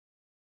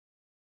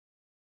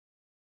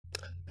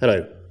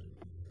Hello,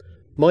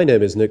 my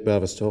name is Nick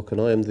Baveystock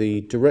and I am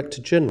the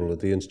Director General of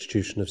the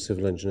Institution of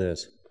Civil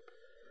Engineers,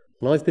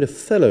 and I've been a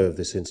Fellow of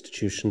this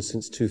institution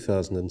since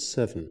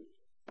 2007.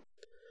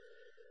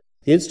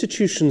 The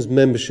institution's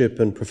membership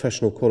and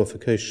professional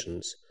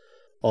qualifications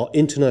are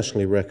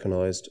internationally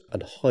recognised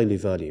and highly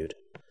valued,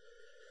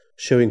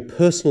 showing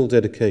personal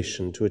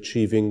dedication to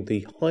achieving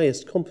the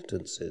highest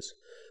competencies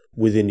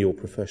within your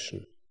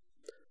profession.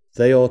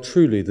 They are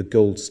truly the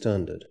gold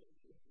standard.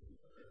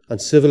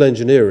 And civil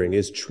engineering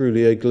is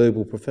truly a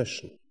global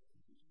profession.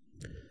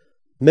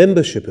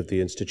 Membership of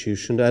the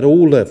institution at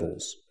all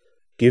levels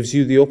gives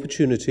you the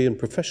opportunity and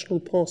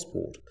professional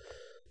passport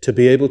to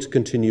be able to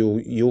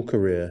continue your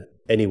career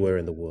anywhere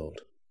in the world.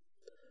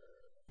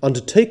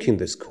 Undertaking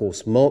this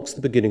course marks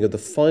the beginning of the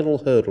final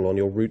hurdle on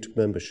your route to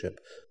membership,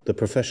 the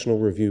professional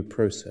review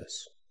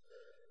process.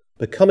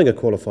 Becoming a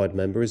qualified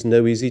member is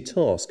no easy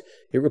task.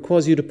 It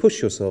requires you to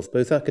push yourself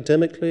both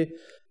academically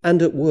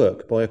and at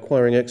work by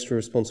acquiring extra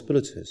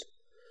responsibilities.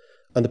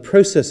 And the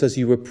process as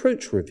you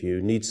approach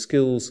review needs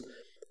skills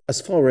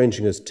as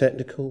far-ranging as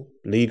technical,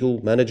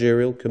 legal,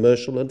 managerial,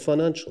 commercial and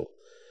financial.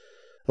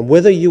 And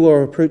whether you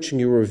are approaching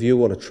your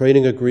review on a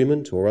training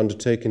agreement or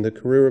undertaking the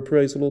career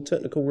appraisal or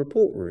technical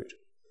report route,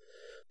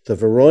 the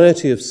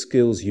variety of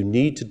skills you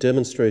need to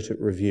demonstrate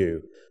at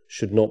review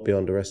should not be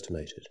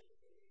underestimated.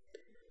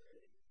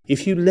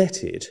 If you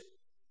let it,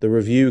 the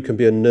review can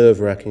be a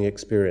nerve-wracking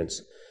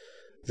experience.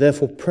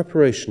 Therefore,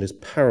 preparation is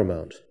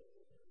paramount.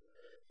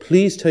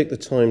 Please take the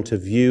time to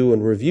view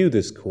and review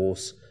this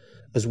course,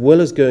 as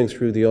well as going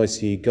through the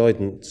ICE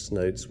guidance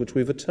notes which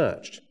we've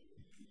attached.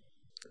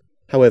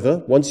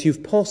 However, once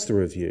you've passed the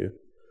review,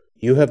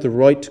 you have the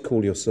right to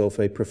call yourself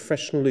a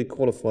professionally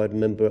qualified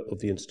member of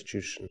the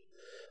institution,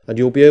 and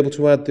you'll be able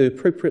to add the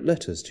appropriate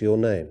letters to your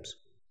names.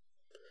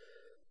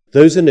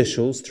 Those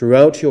initials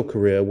throughout your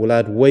career will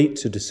add weight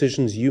to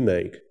decisions you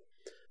make,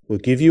 will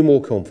give you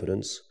more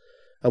confidence,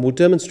 and will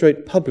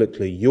demonstrate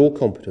publicly your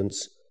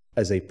competence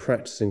as a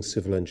practicing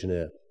civil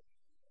engineer.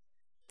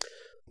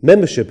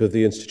 Membership of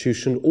the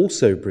institution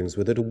also brings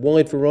with it a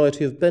wide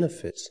variety of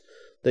benefits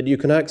that you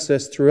can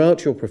access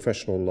throughout your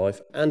professional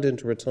life and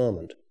into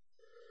retirement.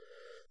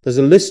 There's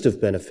a list of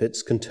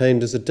benefits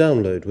contained as a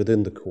download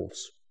within the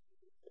course.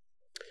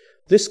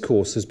 This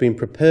course has been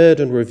prepared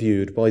and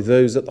reviewed by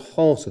those at the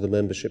heart of the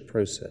membership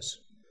process.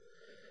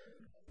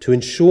 To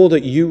ensure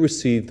that you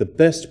receive the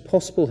best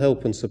possible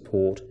help and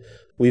support,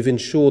 we've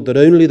ensured that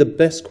only the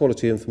best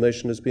quality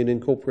information has been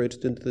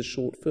incorporated into this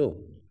short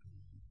film.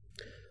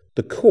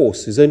 The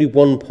course is only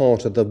one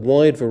part of the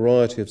wide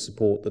variety of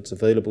support that's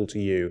available to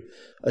you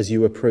as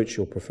you approach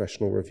your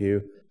professional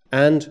review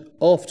and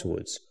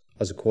afterwards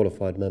as a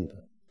qualified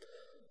member.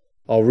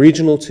 Our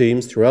regional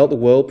teams throughout the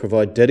world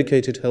provide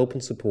dedicated help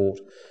and support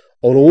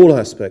on all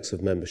aspects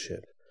of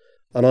membership,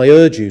 and I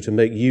urge you to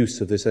make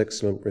use of this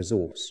excellent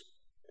resource.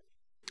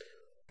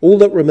 All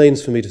that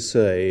remains for me to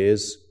say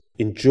is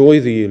enjoy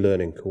the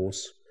eLearning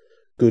course,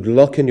 good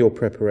luck in your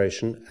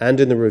preparation and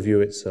in the review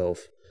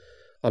itself,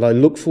 and I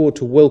look forward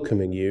to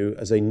welcoming you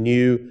as a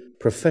new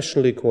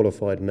professionally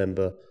qualified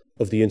member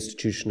of the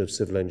Institution of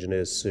Civil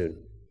Engineers soon.